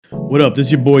What up? This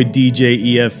is your boy DJ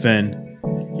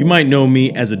EFN. You might know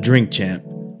me as a drink champ,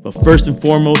 but first and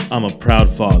foremost, I'm a proud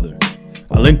father.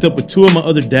 I linked up with two of my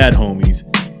other dad homies,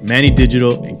 Manny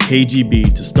Digital and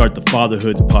KGB, to start the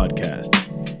Fatherhoods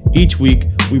podcast. Each week,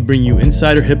 we bring you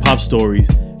insider hip-hop stories,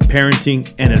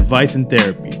 parenting, and advice and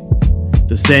therapy.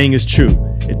 The saying is true,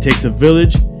 it takes a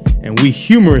village, and we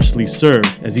humorously serve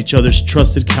as each other's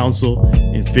trusted counsel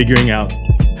in figuring out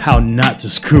how not to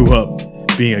screw up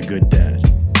being a good dad.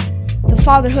 The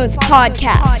Fatherhood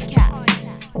Podcast.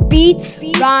 Beats,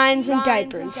 rhymes, and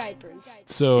diapers.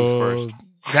 So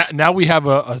now we have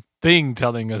a thing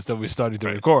telling us that we're starting to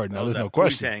record. Now there's no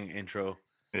question. Wu-Tang intro.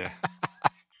 Yeah.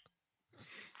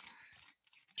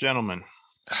 Gentlemen,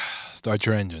 Start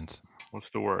your engines. what's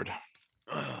the word?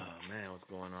 Oh man, what's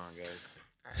going on,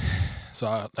 guys?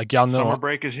 So like y'all know, Summer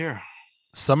break is here.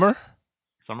 Summer?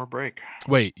 Summer break.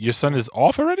 Wait, your son is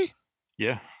off already?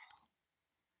 Yeah.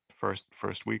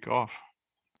 First week off.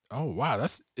 Oh wow,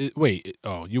 that's it. Wait.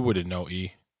 Oh, you wouldn't know,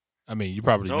 E. I mean, you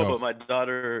probably No, know. but my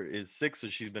daughter is 6, so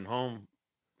she's been home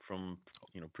from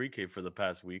pre-K for the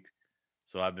past week.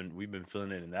 So we've been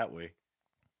feeling it in that way.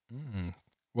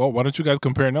 Well, why don't you guys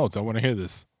compare notes? I want to hear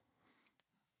this.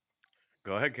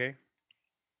 Go ahead, Kay.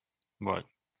 What?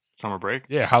 Summer break?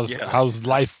 Yeah, how's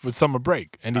life with summer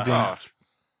break? Anything?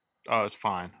 It's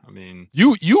fine. I mean,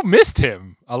 You missed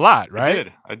him a lot,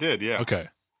 right? I did. Yeah. Okay.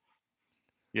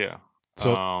 Yeah.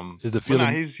 So is the but feeling?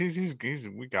 nah, he's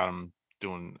we got him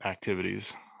doing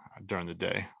activities during the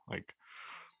day, like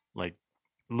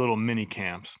little mini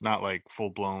camps, not like full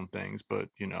blown things, but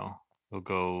he'll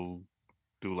go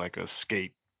do like a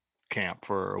skate camp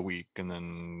for a week, and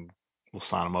then we'll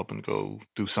sign him up and go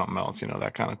do something else,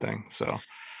 that kind of thing. So,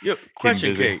 Yo,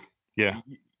 question, busy. Kay. Yeah.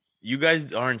 You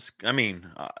guys aren't. I mean,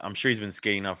 I'm sure he's been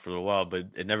skating out for a while, but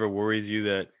it never worries you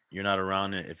that you're not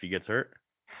around it if he gets hurt.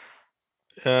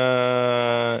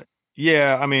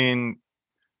 Yeah. I mean,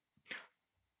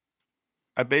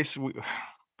 I basically.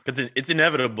 It's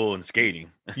inevitable in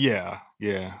skating. Yeah.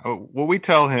 What we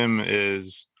tell him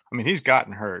is, I mean, he's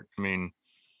gotten hurt. I mean,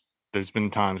 there's been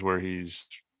times where he's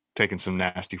taken some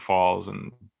nasty falls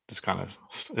and just kind of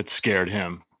it scared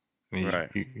him. I mean, Right.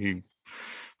 he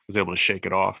was able to shake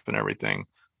it off and everything.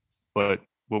 But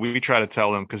what we try to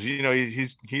tell him, because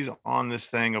he's on this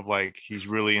thing of like he's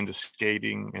really into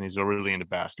skating and he's really into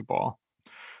basketball,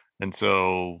 and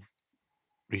so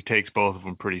he takes both of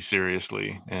them pretty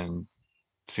seriously and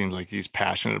seems like he's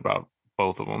passionate about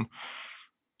both of them.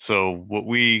 So what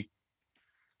we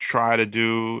try to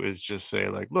do is just say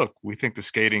like, look, we think the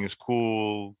skating is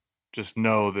cool. Just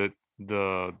know that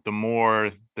the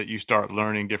more that you start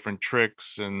learning different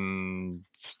tricks and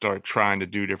start trying to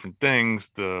do different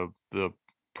things, the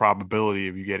probability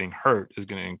of you getting hurt is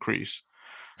going to increase.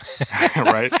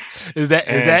 Right? Is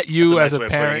that you as That's a nice a way of putting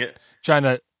parent it. trying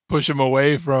to push him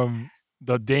away from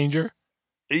the danger?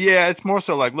 Yeah, it's more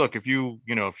so like, look, if you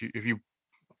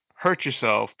hurt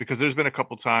yourself, because there's been a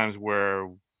couple times where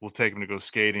we'll take him to go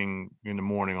skating in the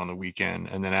morning on the weekend,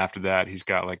 and then after that he's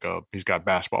got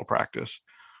basketball practice.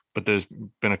 But there's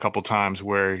been a couple times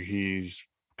where he's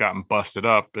gotten busted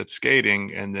up at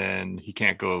skating, and then he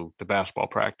can't go to basketball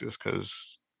practice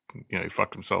because he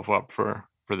fucked himself up for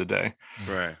the day.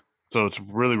 Right. So it's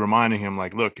really reminding him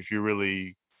like, look, if you're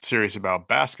really serious about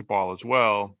basketball as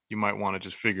well, you might want to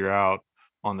just figure out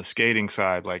on the skating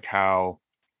side like how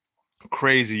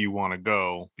crazy you want to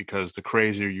go, because the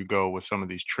crazier you go with some of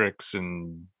these tricks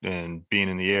and being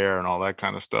in the air and all that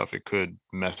kind of stuff, it could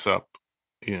mess up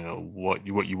what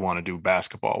you want to do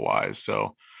basketball wise.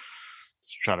 So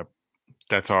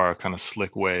that's our kind of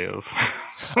slick way of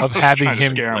having trying to him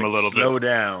scare him a little slow bit.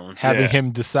 down. having Yeah.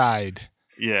 him decide.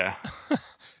 Yeah.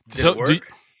 Did it work?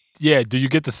 Do you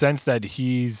get the sense that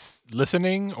he's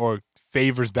listening or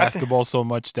favors basketball so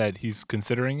much that he's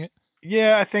considering it?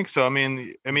 Yeah, I think so. I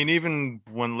mean, even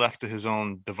when left to his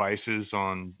own devices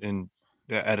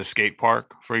at a skate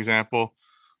park, for example,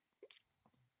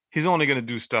 he's only going to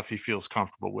do stuff he feels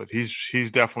comfortable with.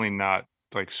 He's definitely not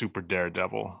like super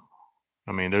daredevil.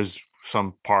 I mean, there's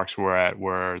some parks we're at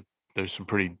where there's some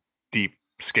pretty deep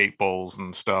skate bowls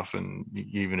and stuff, and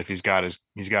even if he's got his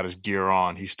gear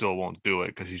on, he still won't do it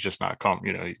because he's just not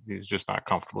he's just not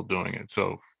comfortable doing it.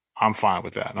 So I'm fine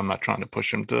with that, and I'm not trying to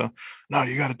push him to, no,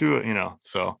 you got to do it,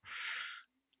 So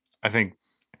I think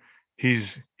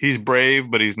he's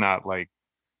brave, but he's not like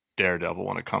daredevil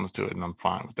when it comes to it, and I'm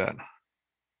fine with that.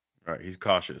 Right. He's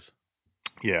cautious.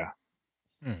 Yeah.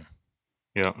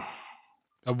 Yep.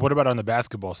 What about on the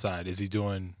basketball side? Is he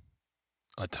doing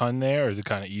a ton there, or is it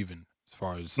kind of even as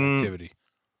far as activity?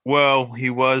 Well, he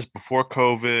was before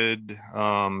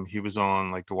COVID. He was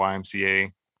on like the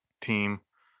YMCA team.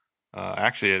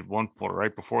 Actually, at one point,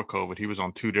 right before COVID, he was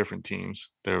on 2 different teams.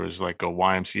 There was like a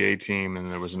YMCA team,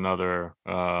 and there was another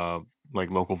like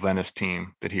local Venice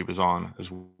team that he was on as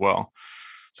well.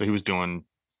 So he was doing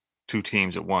 2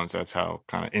 teams at once. That's how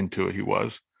kind of into it he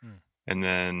was. Hmm. And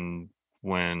then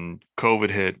when COVID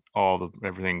hit,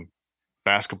 everything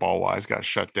basketball wise got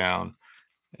shut down,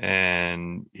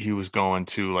 and he was going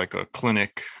to like a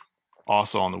clinic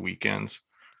also on the weekends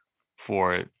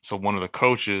for it. So one of the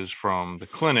coaches from the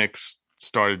clinics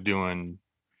started doing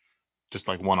just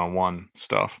like one-on-one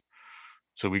stuff.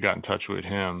 So we got in touch with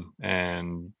him,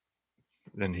 and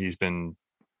then he's been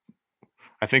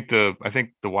I think the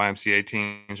YMCA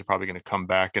teams are probably going to come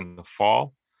back in the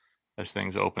fall as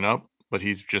things open up, but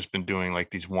he's just been doing like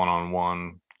these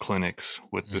one-on-one clinics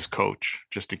with this coach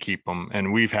just to keep him.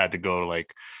 And we've had to go to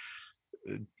like,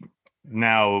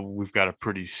 now we've got a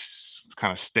pretty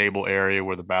kind of stable area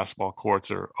where the basketball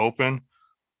courts are open,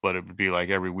 but it would be like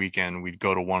every weekend we'd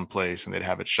go to one place and they'd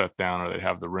have it shut down, or they'd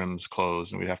have the rims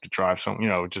closed, and we'd have to drive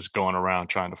just going around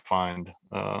trying to find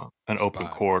an open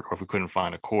court. Or if we couldn't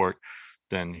find a court,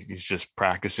 then he's just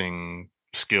practicing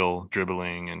skill,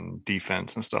 dribbling, and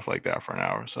defense and stuff like that for an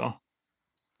hour. So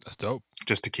That's dope.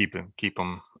 just to keep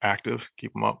him active,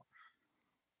 keep him up.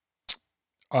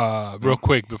 Real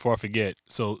quick before I forget.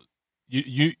 So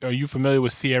you are you familiar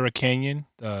with Sierra Canyon?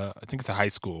 I think it's a high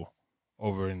school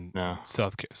over in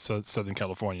Southern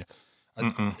California.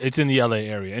 It's in the LA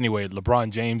area. Anyway,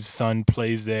 LeBron James' son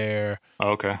plays there.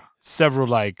 Okay. Several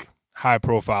like high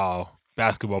profile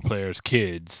basketball players,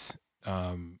 kids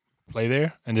play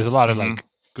there, and there's a lot of like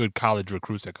good college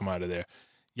recruits that come out of there.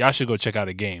 Y'all should go check out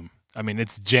a game. I mean,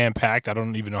 it's jam packed. I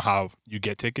don't even know how you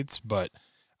get tickets, but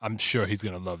I'm sure he's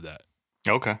gonna love that.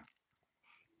 Okay.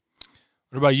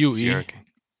 What about you, E?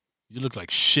 You look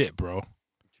like shit, bro.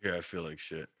 Yeah, I feel like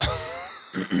shit.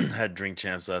 Had drink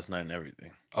champs last night and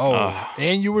everything. Oh,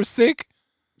 and you were sick?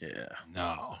 Yeah.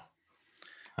 No.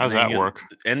 How's that work?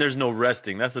 And there's no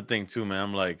resting. That's the thing too, man.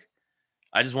 I'm like,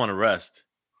 I just want to rest.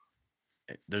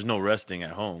 There's no resting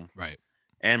at home. Right.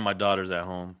 And my daughter's at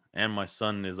home. And my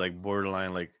son is like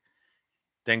borderline, like,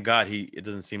 thank God it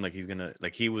doesn't seem like he's gonna,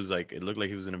 like, he was like, it looked like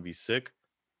he was gonna be sick,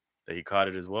 that he caught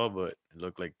it as well, but it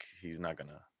looked like he's not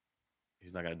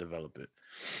gonna develop it.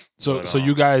 So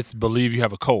you guys believe you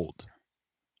have a cold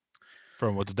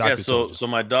from what the doctor told you? So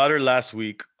my daughter last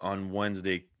week on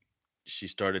Wednesday, she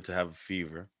started to have a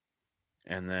fever,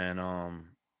 and then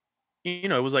it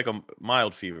was like a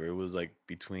mild fever. It was like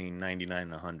between 99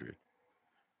 and 100,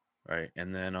 right?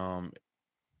 And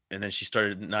then she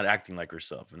started not acting like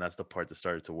herself, and that's the part that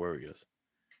started to worry us.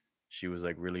 She was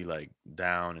like really like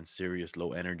down and serious,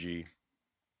 low energy,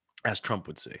 as Trump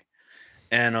would say.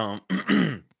 And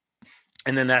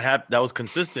and then that was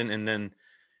consistent. And then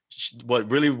what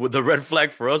the red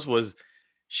flag for us was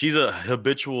she's a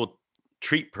habitual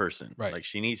treat person. Right. Like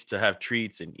she needs to have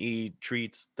treats and eat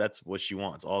treats. That's what she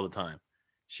wants all the time.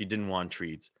 She didn't want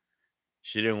treats.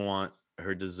 She didn't want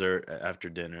her dessert after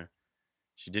dinner.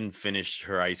 She didn't finish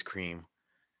her ice cream.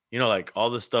 Like all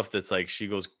the stuff that's like she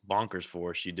goes bonkers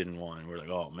for, she didn't want. And we're like,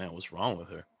 oh man, what's wrong with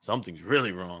her? Something's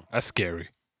really wrong. That's scary.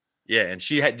 Yeah, and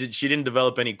she didn't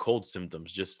develop any cold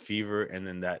symptoms, just fever, and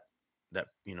then that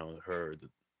her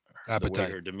appetite, the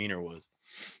way her demeanor was.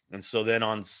 And so then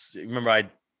remember I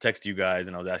texted you guys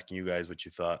and I was asking you guys what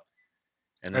you thought.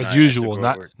 And as usual,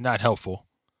 not helpful.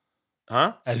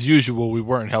 Huh? As usual, we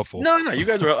weren't helpful. No, you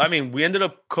guys were. I mean, we ended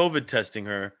up COVID testing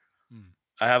her.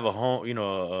 I have a home,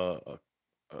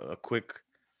 a quick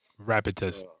rapid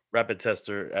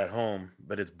tester at home,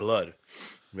 but it's blood.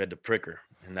 We had to prick her,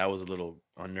 and that was a little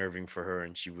unnerving for her,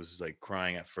 and she was like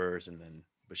crying at first,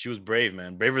 but she was brave,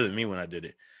 man, braver than me when I did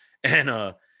it.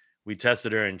 And we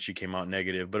tested her and she came out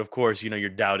negative, but of course, you're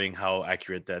doubting how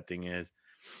accurate that thing is.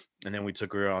 And then we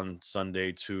took her on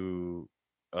Sunday to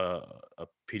a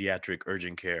pediatric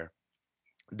urgent care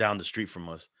down the street from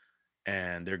us,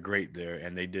 and they're great there,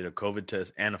 and they did a COVID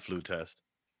test and a flu test,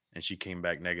 and she came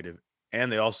back negative.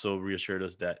 And they also reassured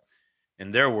us that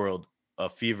in their world, a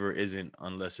fever isn't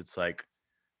unless it's like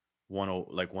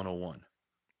 101.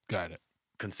 Got it.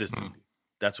 Consistently.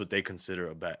 That's what they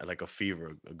consider a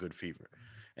fever, a good fever.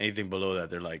 Anything below that,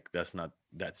 they're like, that's not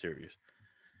that serious.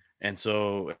 And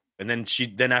so, and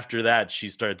then after that, she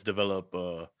started to develop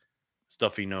a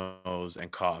stuffy nose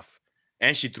and cough,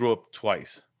 and she threw up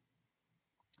twice.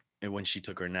 And when she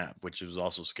took her nap, which was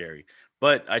also scary.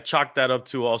 But I chalked that up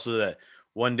to also that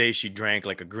one day she drank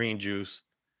like a green juice,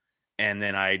 and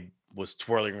then I was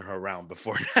twirling her around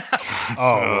before nap.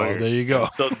 Oh, well, there you go.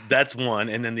 So that's one.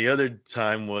 And then the other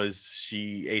time was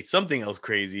she ate something else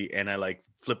crazy, and I like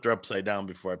flipped her upside down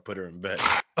before I put her in bed.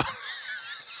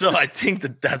 So I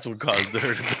think that's what caused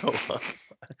her to go up.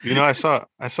 You know, I saw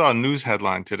a news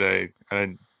headline today.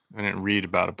 I didn't read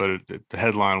about it, but the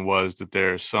headline was that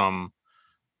there's some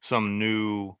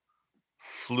new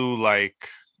flu-like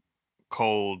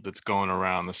cold that's going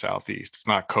around the southeast. It's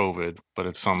not COVID, but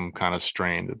it's some kind of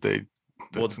strain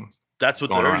that's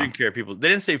what the urgent care people. They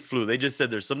didn't say flu. They just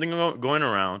said there's something going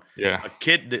around. Yeah, a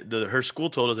kid. Her school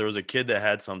told us there was a kid that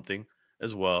had something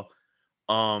as well.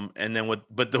 And then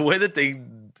but the way that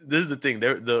this is the thing.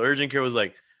 The urgent care was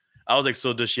like, I was like,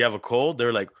 so does she have a cold?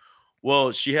 They're like,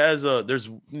 well, she has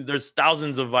there's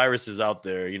thousands of viruses out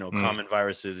there, common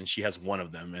viruses, and she has one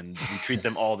of them, and we treat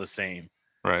them all the same.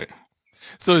 Right.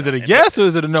 So is it a yes or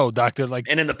is it a no, doctor? Like,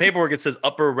 and in the paperwork it says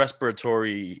upper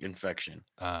respiratory infection,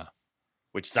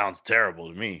 which sounds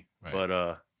terrible to me. Right.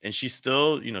 But and she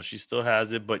still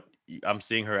has it, but I'm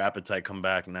seeing her appetite come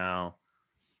back now,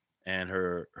 and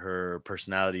her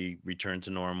personality return to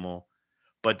normal.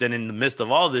 But then in the midst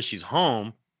of all this, she's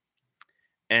home.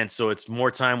 And so it's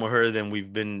more time with her than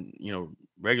we've been,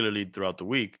 regularly throughout the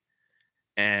week.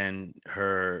 And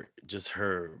her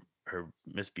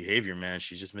misbehavior, man,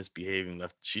 she's just misbehaving.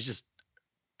 She's just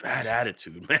bad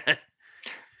attitude, man.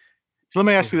 So let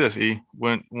me ask you this, E.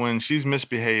 When she's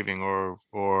misbehaving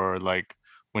or like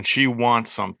when she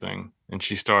wants something and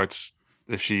she starts,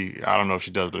 I don't know if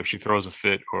she does, but if she throws a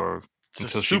fit or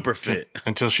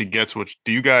until she gets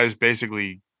do you guys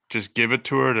basically just give it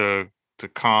to her to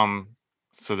calm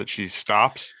so that she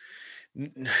stops?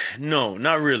 No,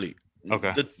 not really.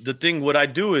 Okay. The thing, what I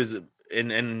do is,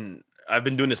 and I've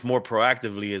been doing this more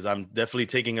proactively, is I'm definitely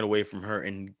taking it away from her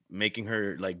and making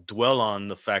her like dwell on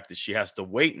the fact that she has to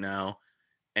wait now,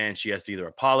 and she has to either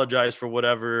apologize for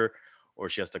whatever, or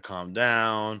she has to calm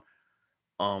down,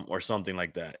 or something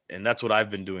like that. And that's what I've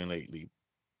been doing lately.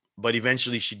 But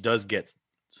eventually she does get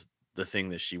the thing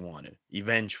that she wanted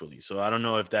eventually. So I don't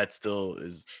know if that still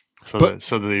is. So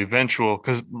the eventual,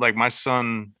 because like my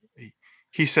son,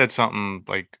 he said something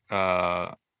like,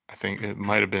 I think it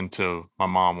might have been to my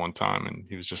mom one time, and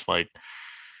he was just like,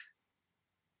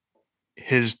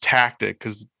 his tactic,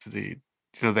 because they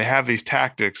have these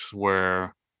tactics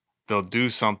where they'll do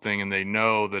something and they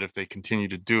know that if they continue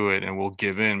to do it and we'll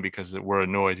give in because we're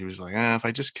annoyed. He was like, if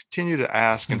I just continue to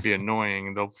ask and be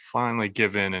annoying, they'll finally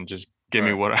give in and just give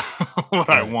me what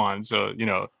I want. So,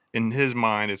 in his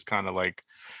mind, it's kind of like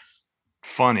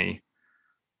funny,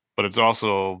 but it's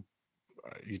also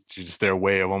just their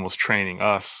way of almost training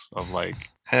us of like,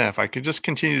 if I could just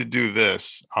continue to do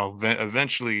this, I'll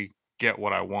eventually get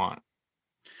what I want.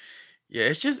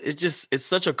 Yeah, it's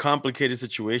such a complicated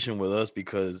situation with us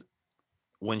because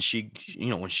when she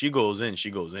goes in,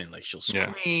 like she'll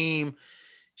scream. Yeah.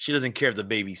 She doesn't care if the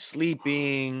baby's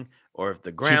sleeping or if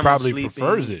the grandma's she probably sleeping.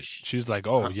 Prefers it. She's like,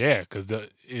 yeah, because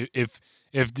if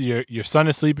your son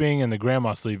is sleeping and the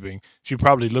grandma's sleeping, she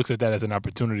probably looks at that as an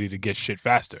opportunity to get shit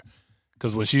faster.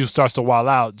 Because when she starts to wild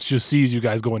out, she sees you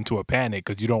guys go into a panic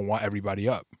because you don't want everybody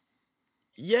up.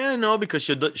 Yeah, no, because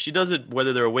she does it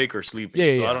whether they're awake or sleeping.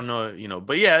 Yeah, so I don't know,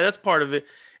 but yeah, that's part of it.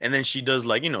 And then she does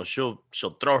like, she'll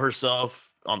throw herself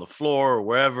on the floor or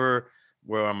wherever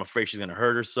where I'm afraid she's gonna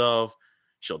hurt herself.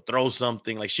 She'll throw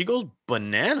something. Like she goes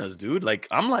bananas, dude. Like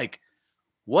I'm like,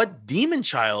 what demon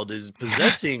child is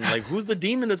possessing? Like who's the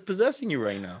demon that's possessing you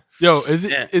right now? Yo, is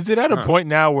it at a point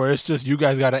now where it's just you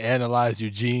guys got to analyze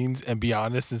your genes and be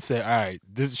honest and say, all right,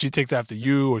 she takes after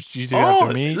you or she takes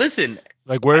after me? Listen,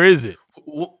 like where is it?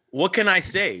 What can I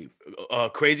say?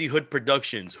 Crazy Hood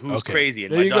Productions. Who's crazy?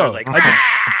 And there my daughter's like,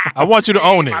 I want you to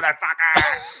own it,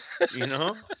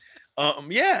 motherfucker.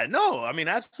 Yeah, no, I mean,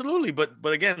 absolutely. But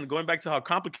again, going back to how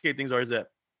complicated things are, is that,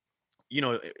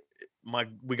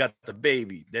 we got the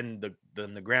baby, then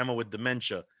the grandma with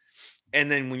dementia, and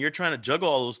then when you're trying to juggle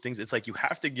all those things, it's like you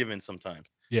have to give in sometimes.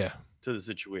 Yeah. To the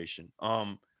situation.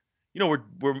 We're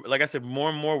like I said, more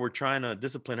and more we're trying to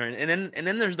discipline her, and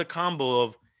then there's the combo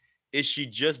of, is she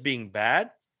just being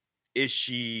bad? Is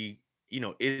she,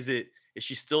 is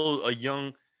she still a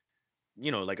young,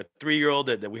 like a 3-year-old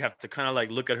that we have to kind of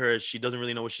like look at her as she doesn't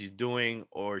really know what she's doing,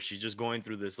 or she's just going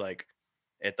through this like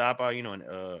etapa,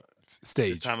 stage,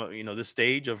 this time of, this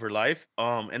stage of her life.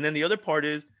 And then the other part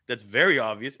is that's very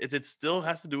obvious. It still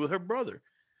has to do with her brother.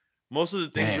 Most of the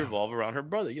things revolve around her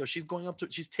brother. She's going up to,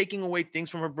 she's taking away things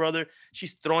from her brother.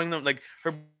 She's throwing them. Like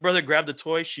her brother grabbed a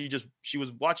toy. She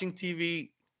was watching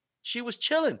TV. She was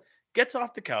chilling, gets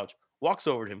off the couch, walks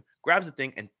over to him, grabs the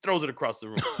thing and throws it across the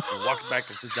room and walks back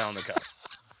and sits down on the couch.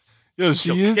 Yo,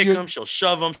 she'll kick him, she'll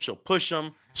shove him, she'll push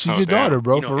him. She's your daughter,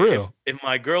 bro, for real. If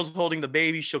my girl's holding the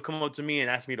baby, she'll come up to me and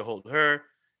ask me to hold her.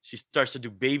 She starts to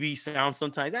do baby sounds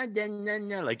sometimes.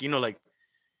 Like,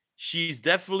 she's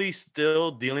definitely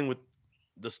still dealing with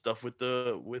the stuff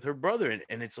with her brother,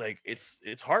 and it's like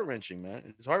it's heart wrenching, man.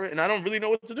 It's hard, and I don't really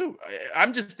know what to do.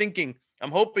 I'm just thinking,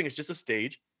 I'm hoping it's just a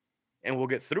stage, and we'll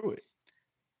get through it.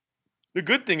 The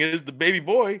good thing is the baby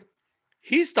boy,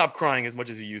 he stopped crying as much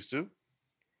as he used to.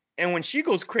 And when she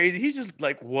goes crazy, he's just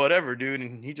like, whatever, dude.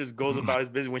 And he just goes about his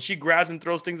business. When she grabs and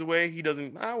throws things away, he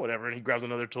doesn't, whatever. And he grabs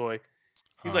another toy.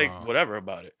 He's like, Uh, whatever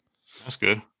about it. That's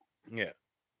good. Yeah.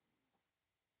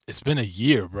 it's been a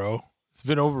year, bro. It's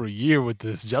been over a year with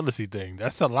this jealousy thing.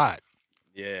 That's a lot.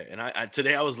 Yeah. And I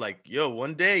today I was like, yo,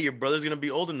 one day your brother's going to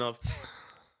be old enough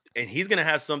and he's going to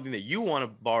have something that you want to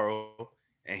borrow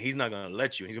and he's not going to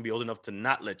let you. He's going to be old enough to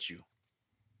not let you,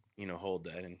 hold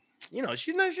that. And,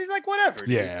 she's like, whatever. Dude.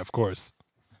 Yeah, of course.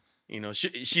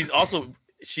 She's also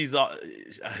this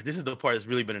is the part that's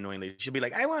really been annoying lately. She'll be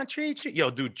like, I want treat.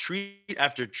 Yo, dude, treat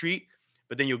after treat,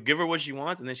 but then you'll give her what she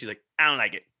wants, and then she's like, I don't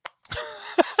like it.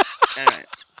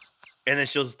 and then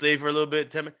she'll stay for a little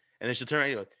bit, 10 minutes, and then she'll turn around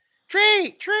and go,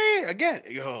 treat again.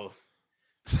 Yo,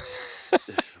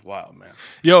 wow, man.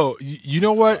 Yo, you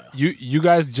know what? Wild. You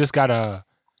guys just gotta,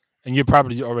 and you're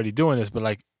probably already doing this, but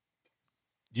like,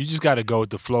 you just gotta go with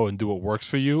the flow and do what works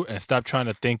for you, and stop trying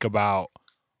to think about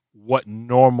what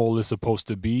normal is supposed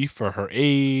to be for her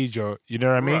age, or you know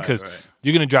what I mean? Because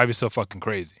you're gonna drive yourself fucking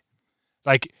crazy.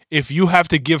 Like, if you have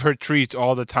to give her treats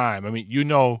all the time, I mean,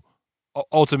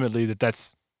 ultimately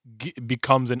that's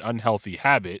becomes an unhealthy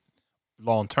habit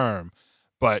long term.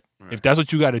 But if that's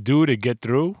what you got to do to get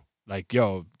through, like,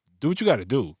 yo, do what you got to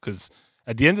do. Because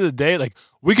at the end of the day, like,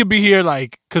 we could be here,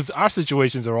 like, because our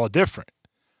situations are all different.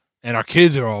 And our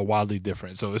kids are all wildly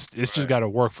different. So it's just got to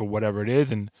work for whatever it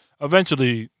is. And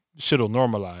eventually shit'll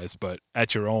normalize, but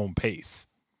at your own pace.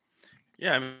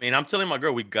 Yeah, I mean, I'm telling my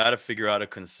girl, we got to figure out a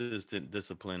consistent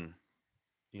disciplinary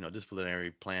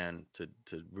plan to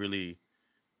really.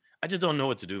 I just don't know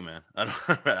what to do, man.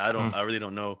 I really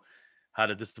don't know how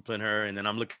to discipline her. And then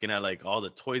I'm looking at like all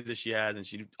the toys that she has,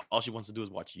 and all she wants to do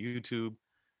is watch YouTube.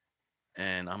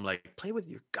 And I'm like, play with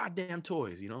your goddamn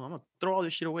toys. I'm gonna throw all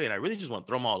this shit away, and I really just want to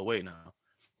throw them all away now.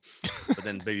 But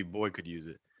then baby boy could use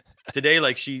it today.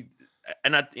 Like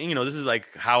this is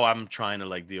like how I'm trying to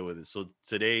like deal with it. So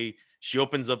today she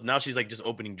opens up. Now she's like just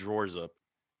opening drawers up,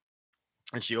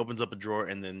 and she opens up a drawer,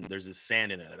 and then there's this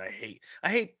sand in it that I hate. I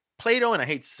hate Play-Doh and I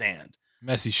hate sand.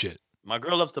 Messy shit. My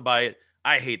girl loves to buy it.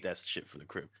 I hate that shit for the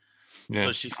crib. Yeah.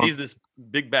 So she sees this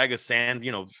big bag of sand,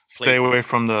 Stay away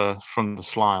from the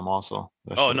slime also.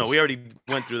 Oh no, we already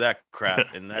went through that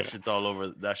crap and that shit's all over.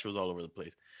 That shit was all over the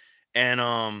place.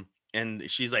 And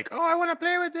she's like, "Oh, I want to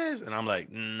play with this." And I'm like,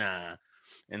 "Nah."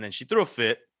 And then she threw a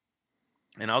fit.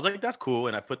 And I was like, "That's cool."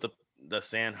 And I put the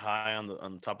sand high on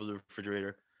the top of the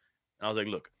refrigerator. And I was like,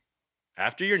 "Look,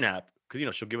 after your nap,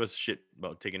 because she'll give us shit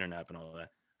about taking her nap and all of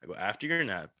that. I go, after your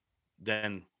nap,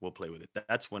 then we'll play with it.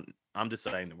 That's when I'm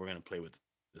deciding that we're gonna play with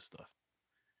this stuff."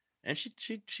 And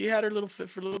she had her little fit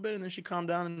for a little bit, and then she calmed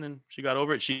down, and then she got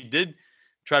over it. She did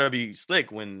try to be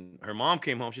slick when her mom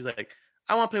came home. She's like,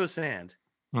 "I want to play with sand."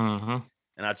 Mm-hmm.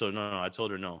 And I told her no. I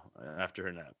told her no after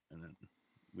her nap, and then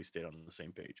we stayed on the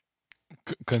same page.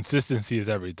 Consistency is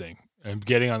everything, and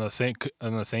getting on the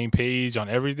same page on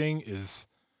everything is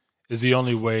the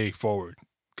only way forward.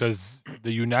 Because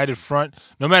the united front,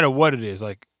 no matter what it is,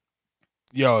 like,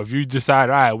 yo, if you decide,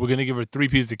 all right, we're gonna give her 3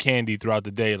 pieces of candy throughout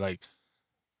the day, like,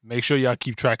 make sure y'all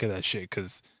keep track of that shit.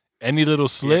 Because any little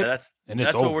slip,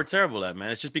 that's over. What we're terrible at,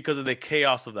 man. It's just because of the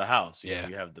chaos of the house. You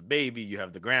have the baby, you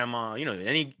have the grandma.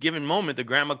 Any given moment, the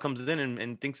grandma comes in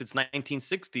and thinks it's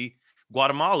 1960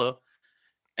 Guatemala,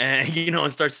 and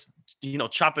and starts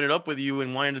chopping it up with you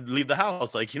and wanting to leave the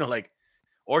house,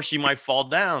 or she might fall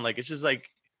down. Like, it's just like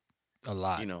a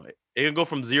lot. It can go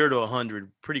from 0 to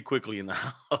 100 pretty quickly in the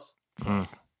house.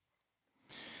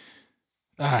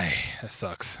 That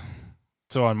sucks.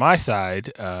 So on my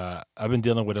side, I've been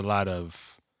dealing with a lot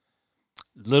of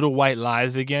little white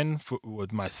lies again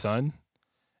with my son.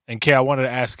 And Kay, I wanted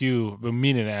to ask you, been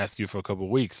meaning to ask you for a couple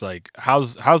of weeks, like,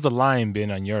 how's the lying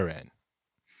been on your end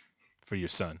for your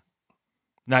son?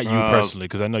 Not you personally,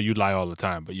 because I know you lie all the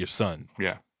time, but your son.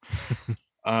 Yeah.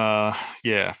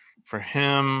 Yeah. For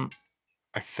him,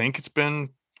 I think it's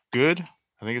been good.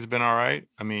 I think it's been all right.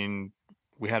 I mean,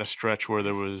 we had a stretch where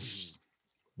there was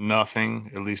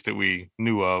nothing, at least that we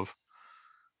knew of.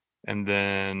 And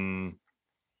then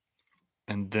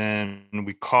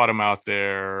we caught him out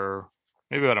there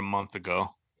maybe about a month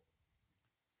ago.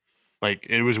 Like,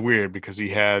 it was weird because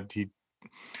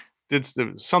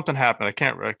something happened. I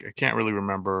can't really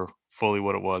remember fully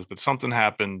what it was, but something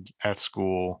happened at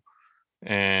school.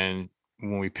 And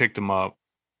when we picked him up,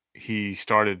 he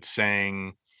started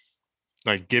saying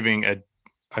like giving a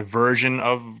version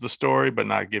of the story, but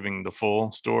not giving the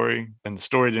full story. And the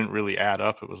story didn't really add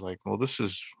up. It was like, well,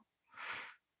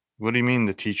 what do you mean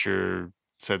the teacher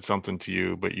said something to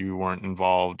you, but you weren't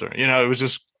involved? Or, it was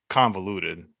just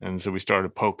convoluted. And so we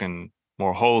started poking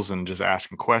more holes and just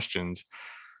asking questions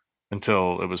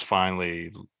until it was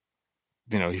finally,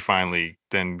 he finally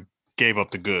then gave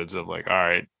up the goods of like, all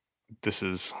right, this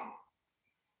is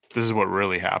what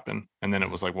really happened. And then it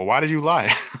was like, well, why did you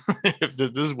lie? If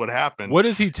this is what happened. What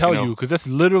does he tell you? Because that's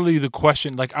literally the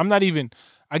question. Like,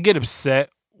 I get upset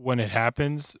when it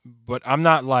happens, but I'm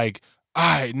not like,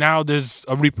 all right, now there's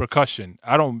a repercussion.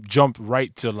 I don't jump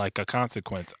right to like a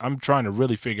consequence. I'm trying to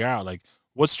really figure out like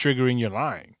what's triggering your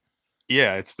lying.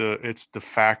 Yeah, it's the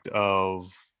fact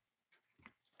of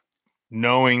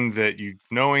knowing that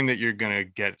you're gonna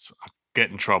get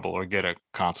in trouble or get a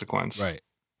consequence. Right.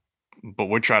 But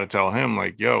we're trying to tell him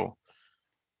like, yo,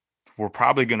 we're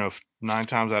probably gonna 9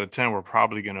 times out of 10, we're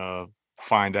probably gonna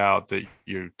find out that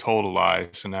you told a lie.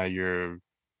 So now your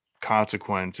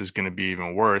consequence is gonna be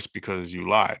even worse because you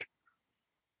lied.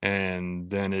 And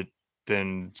then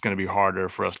it's gonna be harder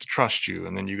for us to trust you.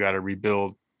 And then you gotta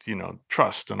rebuild,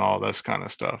 trust and all this kind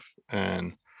of stuff.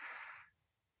 And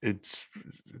it's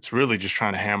really just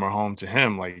trying to hammer home to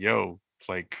him like, yo,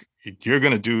 like you're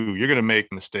gonna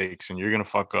make mistakes and you're gonna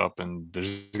fuck up, and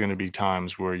there's gonna be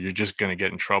times where you're just gonna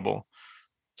get in trouble.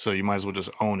 So you might as well just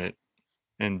own it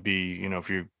and be, if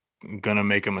you're gonna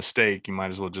make a mistake, you might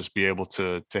as well just be able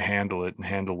to handle it and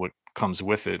handle what comes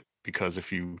with it. Because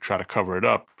if you try to cover it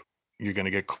up, you're gonna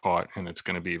get caught and it's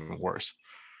gonna be even worse.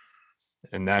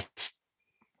 And that's,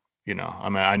 I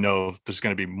mean, I know there's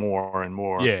gonna be more and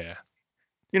more. Yeah.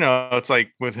 It's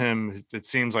like with him, it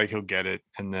seems like he'll get it.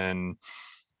 And then,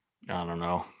 I don't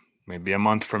know, maybe a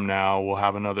month from now, we'll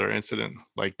have another incident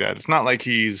like that. It's not like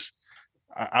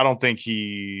I don't think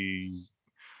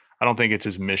it's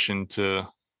his mission to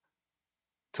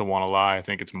want to lie. I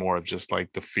think it's more of just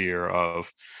like the fear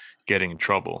of getting in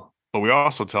trouble. But we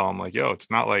also tell him like, yo,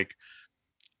 it's not like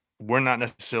we're not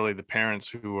necessarily the parents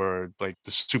who are like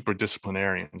the super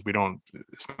disciplinarians.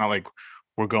 It's not like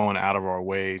we're going out of our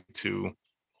way to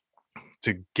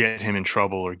get him in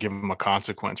trouble or give him a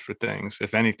consequence for things.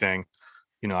 If anything,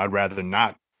 I'd rather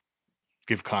not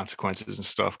give consequences and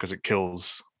stuff because it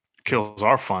kills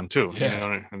our fun too.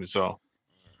 Yeah. I mean, so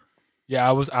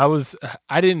yeah,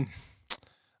 I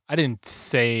didn't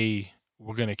say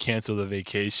we're gonna cancel the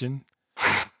vacation,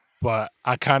 but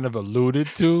I kind of alluded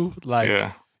to like,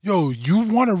 yeah. Yo, you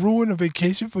want to ruin a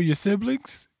vacation for your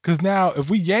siblings? Because now if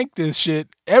we yank this shit,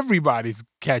 everybody's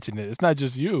catching it. It's not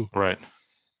just you. Right.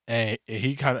 And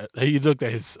he looked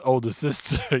at his older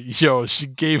sister. Yo, she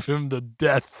gave him the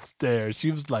death stare. She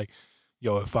was like,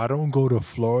 yo, if I don't go to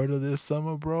Florida this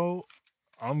summer, bro,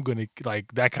 I'm going to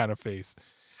like that kind of face.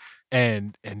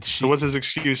 And she. So what's his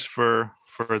excuse for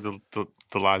the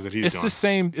lies that he's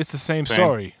doing? It's the same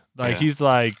story. Like, he's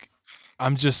like,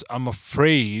 I'm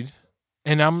afraid.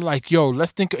 And I'm like, yo,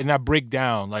 let's think. And I break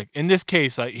down. Like, in this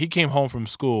case, like he came home from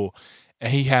school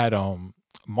and he had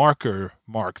marker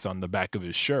marks on the back of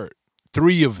his shirt,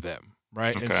 3 of them,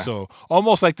 right? Okay. And so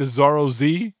almost like the Zorro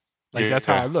Z, like that's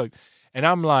how I looked. And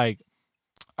I'm like,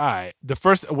 all right. The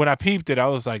first when I peeped it, I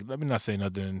was like, let me not say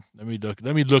nothing. Let me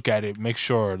look at it, make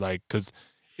sure, like, because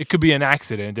it could be an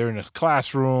accident. They're in a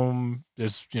classroom.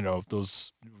 There's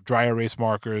those dry erase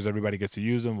markers. Everybody gets to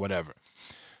use them, whatever.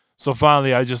 So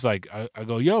finally, I just like I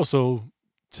go, yo, so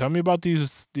tell me about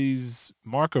these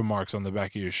marker marks on the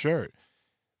back of your shirt.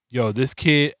 Yo, this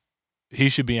kid, he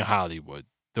should be in Hollywood.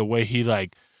 The way he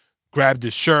like grabbed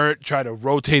his shirt, tried to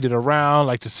rotate it around,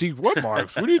 like to see what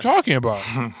marks. What are you talking about?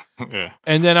 Yeah.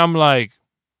 And then I'm like,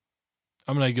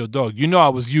 yo, dog, I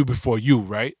was you before you,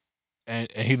 right? And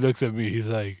he looks at me. He's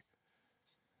like,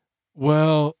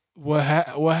 well, what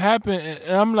happened?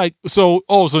 And I'm like, so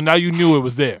now you knew it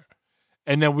was there.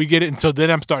 And then we get it until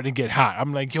then I'm starting to get hot.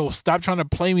 I'm like, yo, stop trying to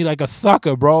play me like a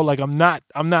sucker, bro. Like I'm not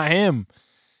him.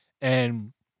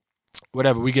 And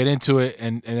whatever, we get into it,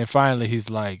 and then finally he's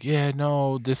like, yeah,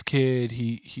 no, this kid,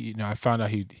 he I found out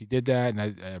he did that, and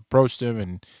I approached him,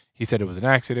 and he said it was an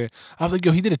accident. I was like,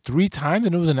 yo, he did it 3 times,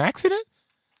 and it was an accident?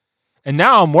 And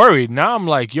now I'm worried. Now I'm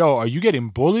like, yo, are you getting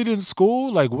bullied in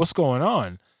school? Like, what's going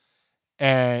on?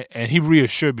 And he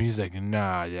reassured me. He's like,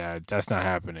 nah, yeah, that's not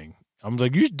happening. I'm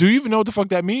like, do you even know what the fuck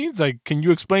that means? Like, can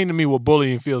you explain to me what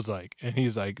bullying feels like? And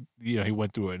he's like, he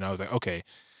went through it, and I was like, okay.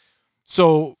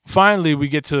 So finally we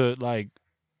get to like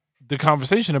the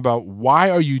conversation about why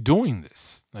are you doing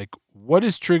this? Like, what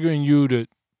is triggering you to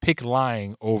pick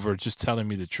lying over just telling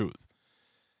me the truth?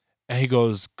 And he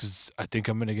goes, because I think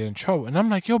I'm going to get in trouble. And I'm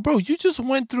like, yo, bro, you just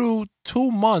went through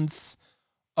 2 months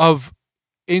of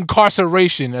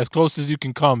incarceration as close as you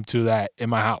can come to that in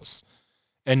my house.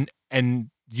 And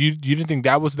you didn't think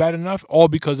that was bad enough? All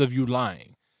because of you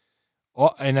lying.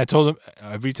 And I told him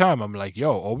every time, I'm like,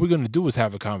 yo, all we're going to do is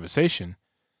have a conversation.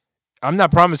 I'm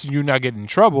not promising you not getting in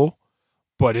trouble,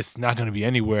 but it's not going to be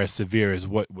anywhere as severe as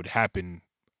what would happen,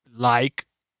 like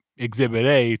Exhibit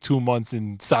A, 2 months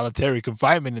in solitary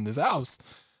confinement in this house.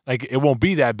 Like, it won't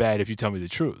be that bad if you tell me the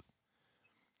truth.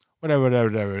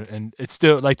 Whatever. And it's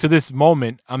still, like, to this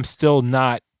moment, I'm still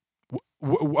not,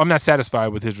 I'm not satisfied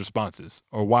with his responses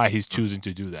or why he's choosing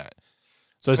to do that.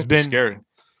 So it's been scary.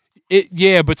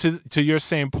 Yeah, but to your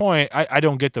same point, I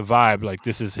don't get the vibe like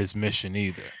this is his mission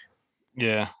either.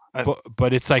 Yeah.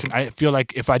 But it's like, I feel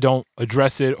like if I don't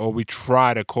address it or we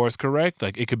try to course correct,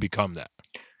 like it could become that.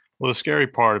 Well, the scary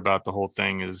part about the whole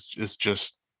thing is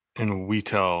just, and we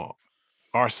tell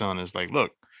our son is like,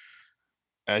 look,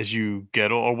 as you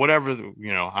get old or whatever,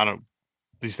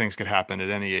 these things could happen at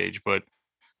any age, but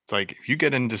it's like, if you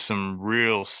get into some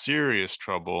real serious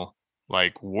trouble,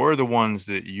 like we're the ones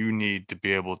that you need to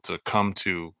be able to come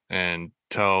to and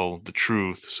tell the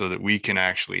truth so that we can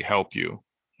actually help you.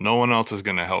 No one else is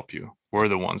going to help you. We're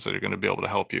the ones that are going to be able to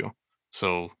help you.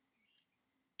 So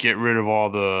get rid of all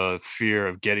the fear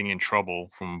of getting in trouble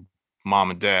from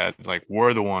mom and dad. Like,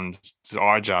 we're the ones, it's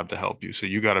our job to help you. So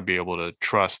you got to be able to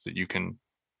trust that you can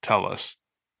tell us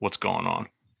what's going on.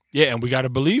 Yeah, and we got to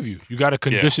believe you. You got to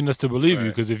condition us to believe you,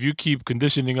 because if you keep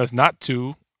conditioning us not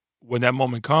to, when that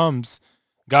moment comes,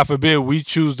 God forbid we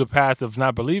choose the path of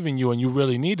not believing you and you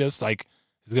really need us, like,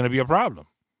 it's going to be a problem.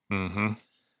 Mm-hmm.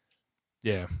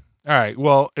 Yeah. All right.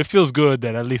 Well, it feels good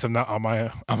that at least I'm not on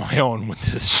my own with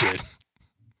this shit.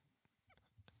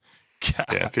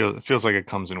 Yeah, it feels like it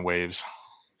comes in waves.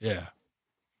 Yeah.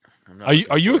 Are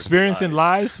you experiencing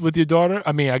lies with your daughter?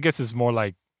 I mean, I guess it's more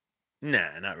like,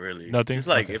 nah, not really. Nothing. It's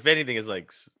like, okay. If anything, it's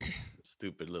like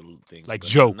stupid little things, like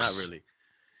jokes. Not really.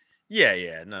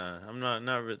 Yeah. Nah, I'm not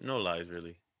no lies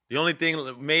really. The only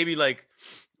thing, maybe like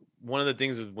one of the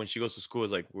things when she goes to school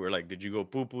is like, we're like, did you go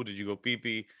poo poo? Did you go pee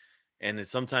pee? And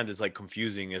sometimes it's like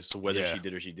confusing as to whether she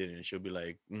did or she didn't. And she'll be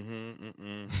like,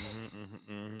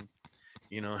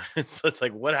 so it's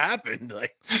like, what happened?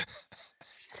 Like,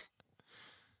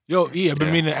 yo, I've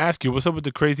been meaning to ask you, what's up with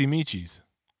the crazy Michis?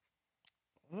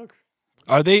 Look,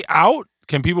 are they out?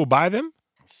 Can people buy them?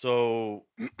 So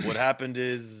what happened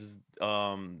is,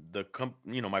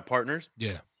 my partners,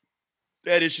 they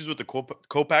had issues with the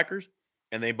co-packers,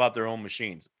 and they bought their own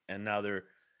machines, and now they're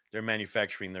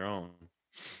manufacturing their own.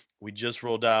 We just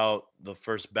rolled out the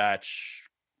first batch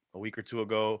a week or two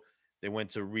ago. They went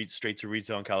to straight to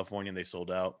retail in California, and they sold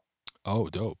out. Oh,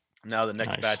 dope. Now the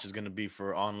next batch is going to be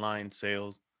for online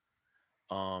sales.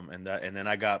 And then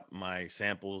I got my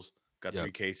samples, got 3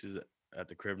 cases at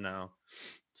the crib now.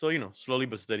 So, slowly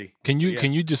but steady. Can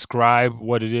you describe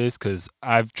what it is? Because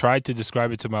I've tried to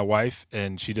describe it to my wife,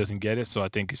 and she doesn't get it. So I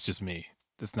think it's just me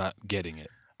that's not getting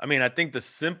it. I mean, I think the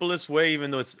simplest way,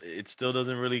 even though it still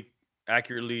doesn't really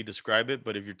accurately describe it,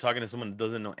 but if you're talking to someone that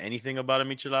doesn't know anything about a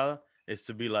michelada, is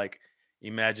to be like,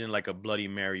 imagine like a Bloody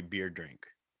Mary beer drink.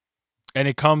 And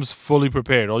it comes fully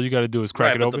prepared. All you got to do is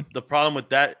crack it open. The problem with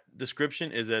that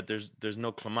description is that there's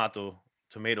no clamato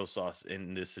tomato sauce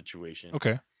in this situation.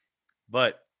 Okay.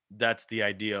 But that's the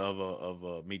idea of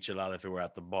a michelada if it were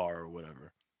at the bar or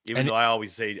whatever. Even though I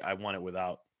always say I want it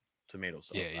without tomato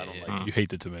sauce. I don't like it. You hate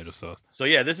the tomato sauce. So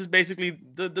yeah, this is basically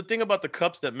the thing about the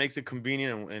cups that makes it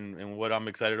convenient and what I'm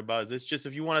excited about is it's just,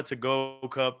 if you want a to-go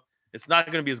cup, it's not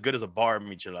going to be as good as a bar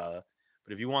michelada.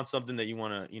 But if you want something that you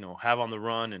want to, have on the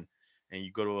run and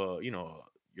you go to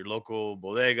your local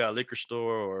bodega, liquor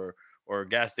store or a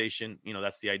gas station,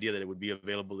 that's the idea, that it would be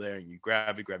available there, and you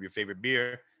grab your favorite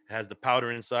beer. It has the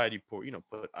powder inside. You pour,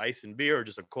 put ice in beer or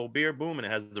just a cold beer, boom, and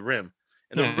it has the rim.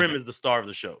 And the rim is the star of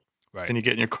the show. Right. And you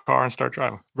get in your car and start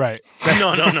driving. Right.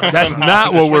 No. That's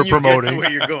not what we're promoting.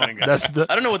 Where you're going, guys.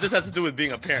 I don't know what this has to do with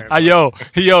being a parent. You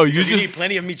need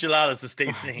plenty of micheladas to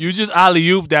stay sane. You just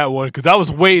alley-ooped that one, because I was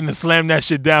waiting to slam that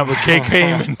shit down, but Kay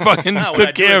came and fucking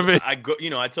took care of it.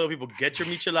 I tell people, get your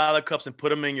michelada cups and put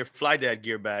them in your Fly Dad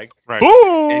gear bag. Right.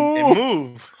 And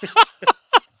move.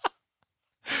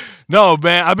 No,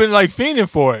 man, I've been like fiending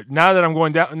for it. Now that I'm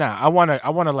going down, I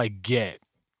wanna like get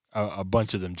a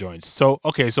bunch of them joints. So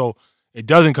it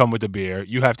doesn't come with the beer.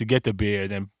 You have to get the beer,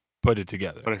 then put it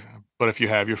together. But if you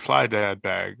have your Fly Dad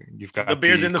bag, you've got the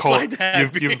beer's in the Fly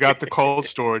Dad. You've got the cold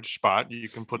storage spot. You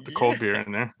can put the cold beer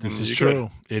in there. This is true.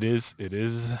 It is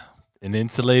an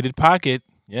insulated pocket.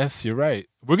 Yes, you're right.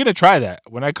 We're gonna try that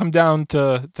when I come down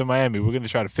to Miami. We're gonna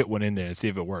try to fit one in there and see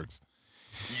if it works.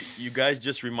 You guys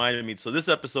just reminded me. So this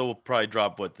episode will probably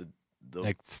drop the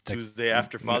Next Tuesday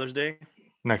after Father's Day.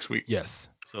 Next week. Yes.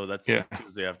 So that's Yeah. the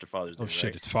Tuesday after Father's Day. Oh shit!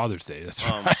 Right? It's Father's Day. That's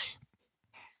Um, right.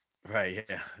 Right.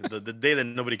 Yeah. The day that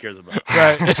nobody cares about.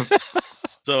 Right.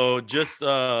 So just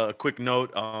a quick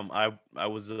note. I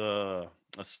was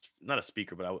not a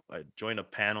speaker, but I joined a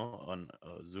panel on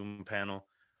a Zoom panel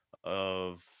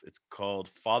of it's called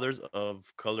Fathers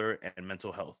of Color and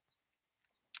Mental Health,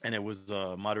 and it was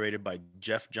moderated by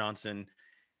Jeff Johnson.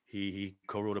 He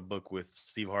co-wrote a book with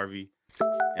Steve Harvey,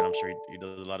 and I'm sure he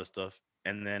does a lot of stuff.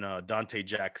 And then Dante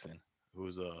Jackson,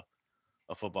 who's a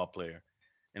football player,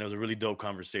 and it was a really dope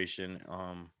conversation.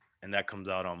 And that comes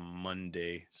out on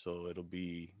Monday, so it'll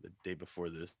be the day before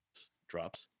this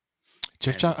drops.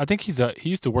 Jeff John, I think he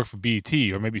used to work for BET,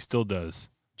 or maybe still does.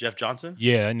 Jeff Johnson?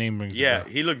 Yeah, that name rings a bell.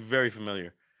 He looked very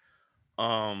familiar.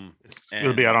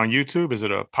 It'll be out on YouTube. Is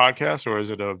it a podcast or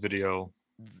is it a video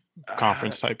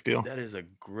conference type deal? That is a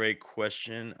great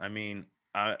question. I mean,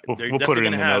 We'll they're put definitely it in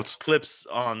gonna the have notes. clips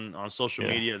on social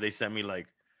Yeah. media. They sent me like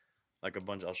a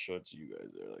bunch. I'll show it to you guys.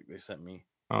 Like they sent me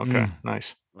Okay,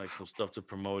 nice. like some stuff to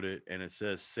promote it, and it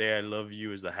says "Say I Love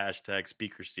You" is the hashtag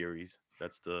speaker series.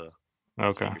 That's the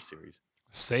speaker series.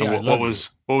 Say And I love you.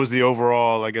 what was the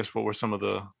overall? I guess what were some of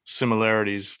the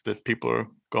similarities that people are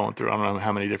going through? I don't know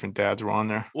how many different dads were on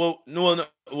there. Well, no, it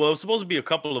was supposed to be a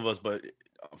couple of us, but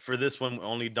for this one,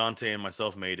 only Dante and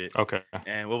myself made it. Okay.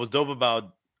 And what was dope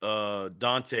about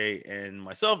Dante and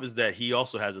myself is that he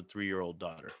also has a 3-year-old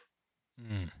daughter.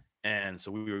 And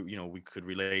so we were, we could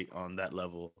relate on that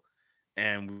level.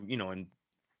 And, and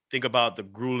think about the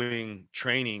grueling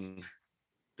training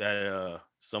that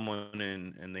someone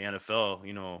in the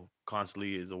NFL,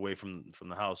 constantly is away from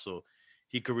the house. So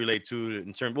he could relate to it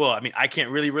in terms. Well, I mean, I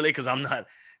can't really relate because I'm not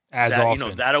as that,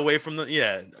 often. that away from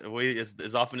away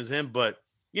as often as him. But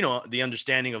the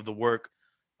understanding of the work,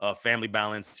 family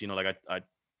balance. Like I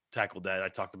tackled that. I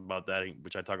talked about that,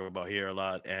 which I talk about here a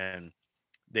lot. And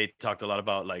they talked a lot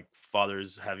about like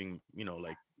fathers having,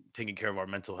 like taking care of our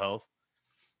mental health.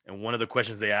 And one of the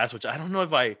questions they asked, which I don't know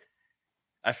if I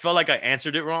felt like I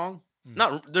answered it wrong.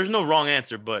 There's no wrong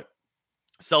answer, but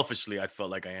selfishly, I felt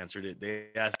like I answered it. They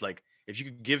asked like, if you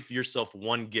could give yourself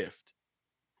one gift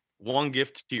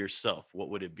to yourself, what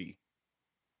would it be?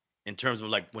 In terms of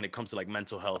like when it comes to like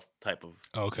mental health type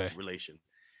of relation.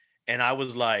 And I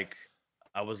was like,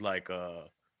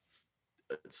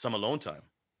 some alone time,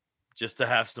 just to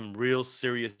have some real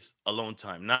serious alone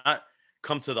time, not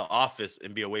come to the office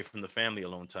and be away from the family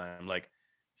alone time, like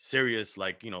serious,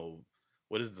 like,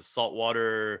 what is the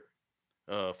saltwater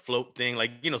float thing?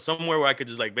 Like, somewhere where I could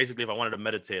just like, basically if I wanted to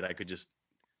meditate, I could just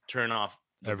turn off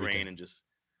the brain and just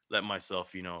let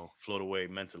myself, float away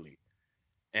mentally.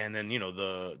 And then,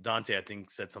 the Dante, I think,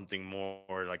 said something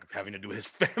more like having to do with his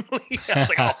family. I was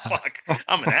like, oh, fuck,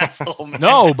 I'm an asshole, man.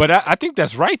 No, but I think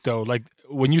that's right, though. Like,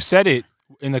 when you said it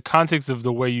in the context of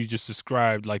the way you just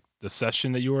described, like, the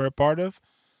session that you were a part of,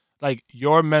 like,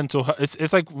 your mental health,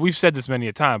 it's like, we've said this many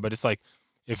a time, but it's like,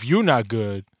 if you're not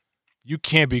good, you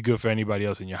can't be good for anybody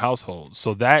else in your household.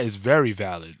 So that is very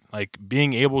valid. Like,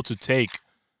 being able to take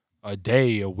a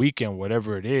day, a weekend,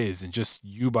 whatever it is, and just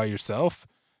you by yourself,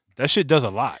 that shit does a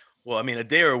lot. Well, I mean, a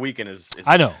day or a weekend is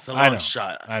I know, it's a long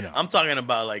shot. I know. I'm talking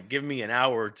about like give me an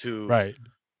hour or two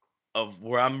of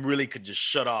where I'm really could just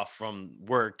shut off from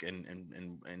work and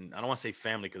I don't want to say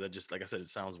family because I just, like I said, it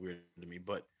sounds weird to me,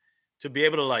 but to be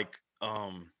able to like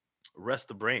rest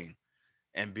the brain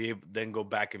and be able then go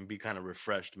back and be kind of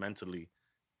refreshed mentally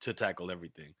to tackle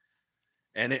everything.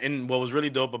 And what was really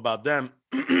dope about them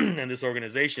and this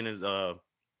organization is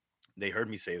they heard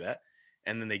me say that,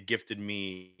 and then they gifted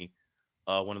me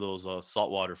one of those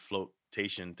saltwater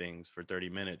flotation things for 30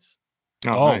 minutes.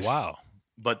 Oh, nice. Wow.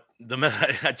 But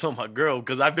I told my girl,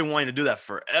 because I've been wanting to do that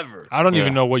forever. I don't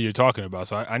even know what you're talking about,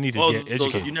 so I need to get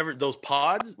educated. Those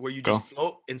pods where you just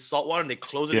float in salt water and they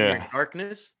close it in your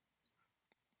darkness?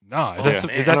 No,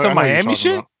 is that some Miami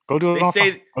shit? Go do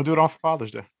it on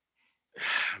Father's Day.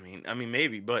 I mean,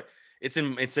 maybe, but it's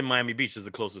in Miami Beach is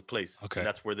the closest place. Okay,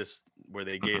 that's where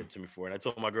they gave it to me for. And I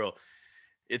told my girl,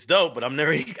 it's dope, but I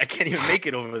can't even make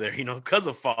it over there, because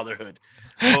of fatherhood.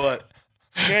 But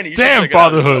man, damn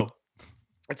fatherhood.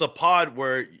 It's a pod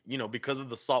where because of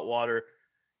the salt water,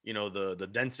 the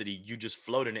density, you just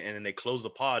float in it, and then they close the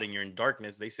pod and you're in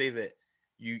darkness. They say that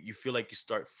you feel like you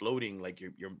start floating, like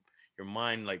your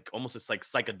mind, like almost it's like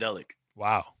psychedelic.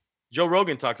 Wow. Joe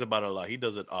Rogan talks about it a lot. He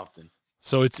does it often.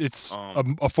 So it's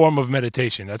a form of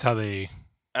meditation. That's how they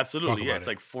absolutely it's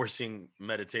like forcing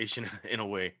meditation in a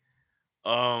way.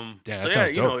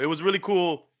 Sounds dope. It was really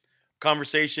cool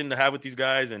conversation to have with these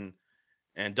guys, and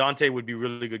Dante would be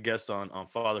really good guests on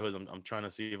fatherhood. I'm trying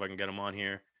to see if I can get him on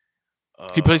here.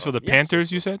 He plays for the Yeah,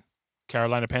 Panthers. You said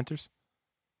Carolina Panthers.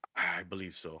 I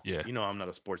believe so. Yeah. You know, I'm not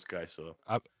a sports guy, so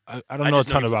I don't know a just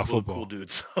ton he was about cool, football. Cool dude.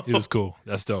 So. He was cool.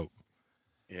 That's dope.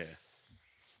 Yeah.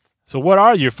 So what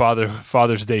are your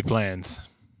Father's Day plans?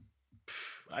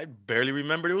 I barely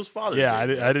remembered it was Father's Day. Yeah, I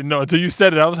didn't know until you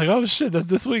said it. I was like, oh shit, that's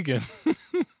this weekend.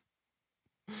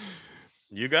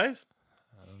 You guys?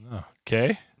 I don't know.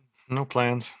 Okay. No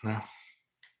plans. No.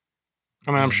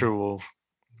 I mean, I'm sure we'll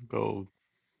go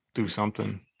do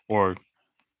something or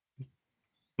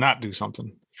not do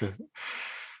something.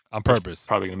 On purpose.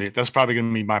 That's probably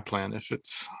gonna be my plan if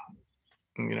it's,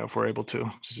 if we're able to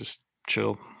just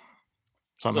chill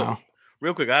somehow. So,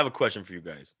 real quick, I have a question for you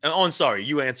guys. Oh, and sorry,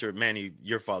 you answered, Manny.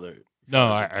 Your father. No,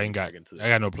 I ain't got. I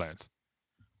got no plans.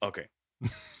 Okay,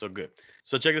 so good.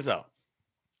 So check this out.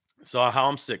 So how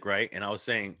I'm sick, right? And I was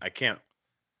saying I can't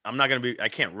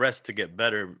rest to get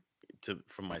better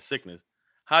from my sickness.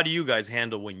 How do you guys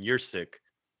handle when you're sick?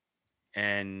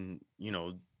 And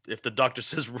if the doctor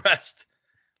says rest,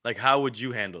 like how would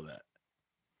you handle that?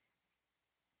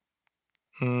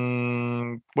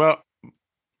 Well,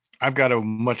 I've got a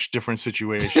much different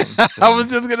situation. I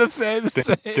was just gonna say the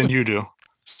same than you do.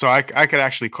 So I could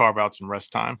actually carve out some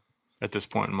rest time at this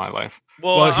point in my life.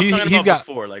 Well, I'm talking about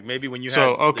before, like maybe when you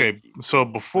so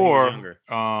before,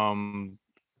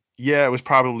 yeah, it was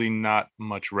probably not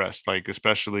much rest, like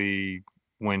especially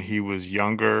when he was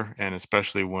younger and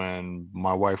especially when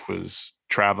my wife was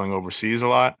traveling overseas a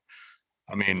lot.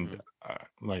 I mean,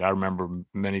 like I remember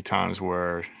many times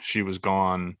where she was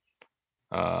gone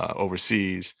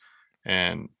overseas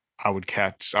and I would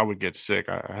get sick.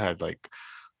 I had like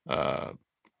I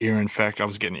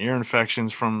was getting ear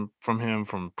infections from him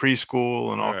from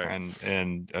preschool and all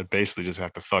and I'd basically just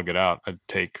have to thug it out. I'd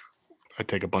take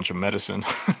a bunch of medicine,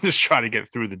 just try to get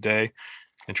through the day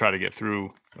and try to get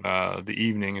through the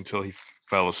evening until he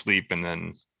fell asleep. And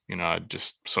then, I'd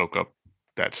just soak up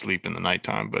that sleep in the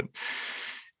nighttime. But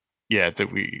yeah,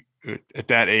 at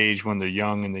that age when they're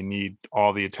young and they need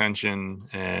all the attention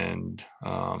and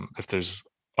if there's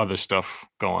other stuff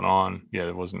going on, yeah,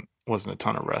 there wasn't a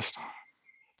ton of rest.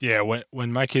 Yeah,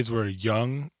 when my kids were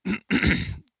young,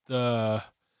 the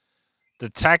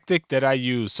tactic that I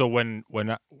used. So when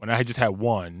I had just had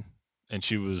one, and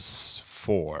she was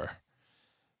 4,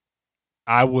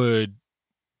 I would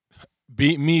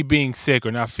me being sick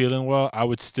or not feeling well. I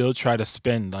would still try to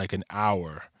spend like an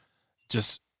hour,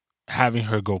 just having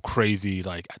her go crazy,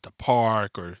 like at the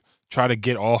park, or try to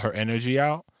get all her energy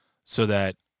out, so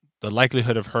that the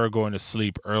likelihood of her going to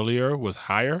sleep earlier was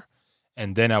higher.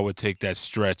 And then I would take that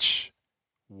stretch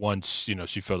once,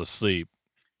 she fell asleep.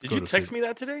 Did you text me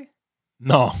that today?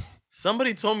 No.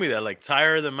 Somebody told me that, like,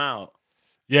 tire them out.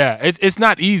 Yeah, it's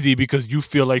not easy because you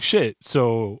feel like shit.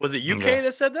 So was it UK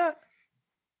that said that?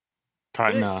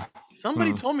 Nah.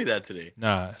 Somebody told me that today.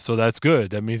 Nah, so that's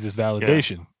good. That means it's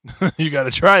validation. Yeah. You got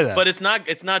to try that. But it's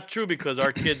not true because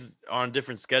our kids are on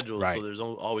different schedules, right. So there's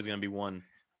always going to be one.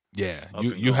 Yeah,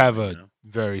 you have a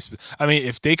very. I mean,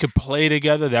 if they could play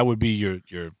together, that would be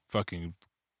your fucking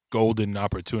golden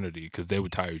opportunity because they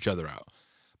would tire each other out.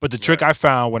 But the trick I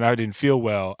found when I didn't feel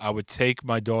well, I would take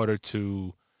my daughter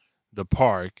to the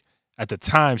park. At the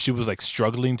time, she was like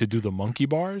struggling to do the monkey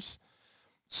bars,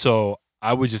 so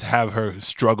I would just have her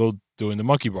struggle doing the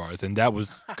monkey bars, and that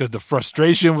was because the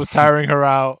frustration was tiring her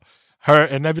out.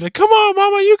 And I'd be like, "Come on,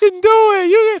 mama, you can do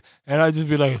it, and I'd just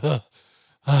be like,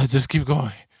 just keep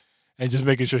going. And just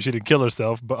making sure she didn't kill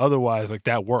herself. But otherwise, like,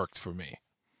 that worked for me.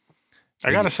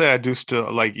 I got to say, I do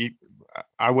still, like,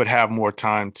 I would have more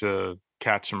time to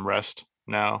catch some rest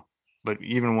now. But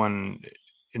even when,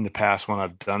 in the past, when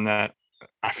I've done that,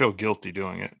 I feel guilty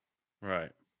doing it. Right.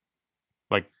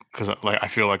 Like, because I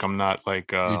feel like I'm not,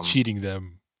 like... You're cheating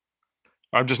them.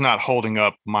 I'm just not holding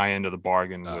up my end of the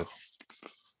bargain with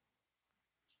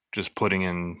just putting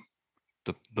in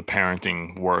the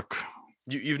parenting work.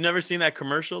 You've never seen that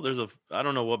commercial? I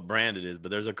don't know what brand it is,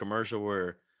 but there's a commercial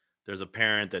where there's a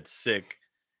parent that's sick,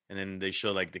 and then they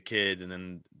show like the kids, and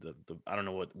then the I don't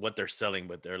know what they're selling,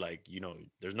 but they're like,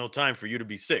 there's no time for you to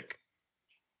be sick.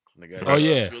 And the guy's like,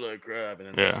 I feel like crap,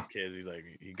 and then the kids, he's like,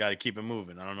 you got to keep it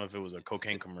moving. I don't know if it was a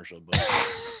cocaine commercial, but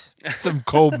some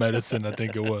cold medicine, I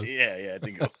think it was. Yeah, I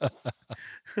think it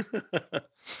was.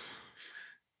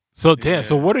 So damn.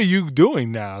 So what are you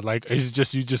doing now? Like, is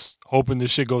you just hoping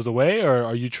this shit goes away, or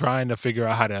are you trying to figure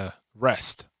out how to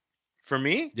rest? For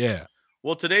me? Yeah.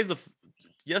 Well,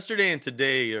 yesterday and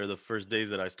today are the first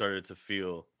days that I started to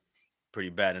feel pretty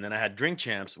bad, and then I had drink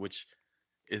champs, which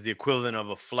is the equivalent of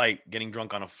a flight, getting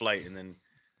drunk on a flight, and then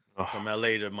from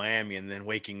LA to Miami, and then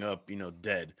waking up,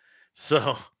 dead.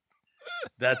 So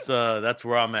That's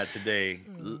where I'm at today.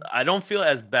 I don't feel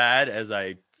as bad as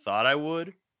I thought I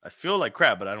would. I feel like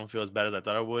crap, but I don't feel as bad as I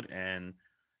thought I would, and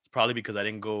it's probably because I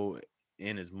didn't go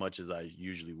in as much as I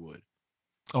usually would.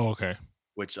 Oh, okay.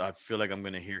 Which I feel like I'm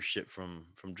gonna hear shit from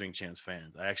Drink Champs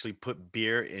fans. I actually put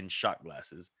beer in shot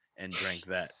glasses and drank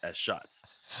that as shots.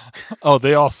 Oh,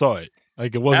 they all saw it.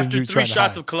 Like it wasn't After you 3 trying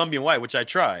shots to of Colombian White, which I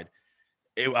tried,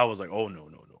 I was like, oh no,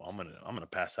 I'm gonna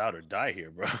pass out or die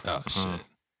here, bro. Oh shit.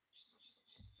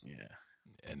 Yeah.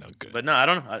 Yeah, no good. But no, I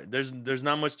don't know. There's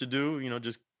not much to do.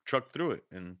 Just truck through it,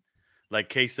 and like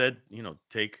Kay said,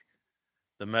 take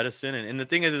the medicine. And the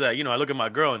thing is that I look at my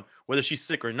girl, and whether she's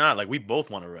sick or not, like we both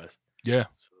want to rest. Yeah.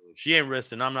 So if she ain't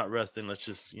resting, I'm not resting. Let's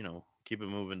just keep it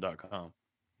moving.com.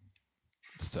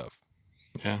 It's tough.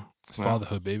 Yeah, it's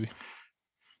fatherhood, baby.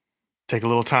 Take a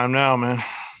little time now, man.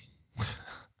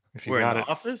 If you we're got in the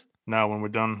office. Now, when we're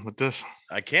done with this,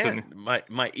 I can't. My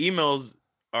emails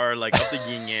are like up the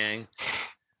yin yang.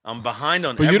 I'm behind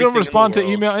on. But you don't respond to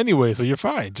email anyway, so you're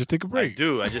fine. Just take a break. I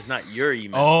do. I just not your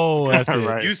email. Oh, that's it.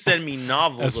 Right. You send me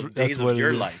novels of days of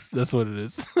your life. That's what it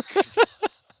is.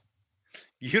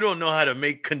 You don't know how to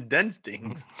make condensed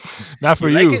things. Not for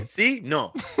you. Like it? See?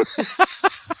 No.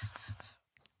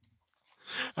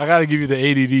 I got to give you the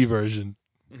ADD version.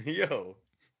 Yo.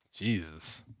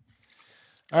 Jesus.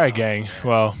 All right, gang.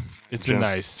 Well, it's been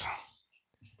nice,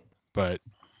 but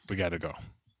we got to go.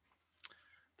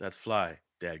 That's fly,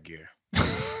 Dadgear.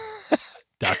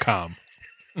 .com.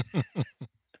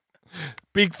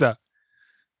 Pizza.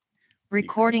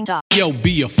 Recording. Yo,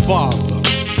 be a father.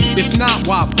 If not,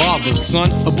 why bother,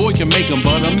 son? A boy can make 'em,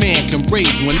 but a man can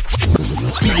raise one.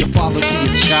 Be a father to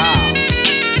your child.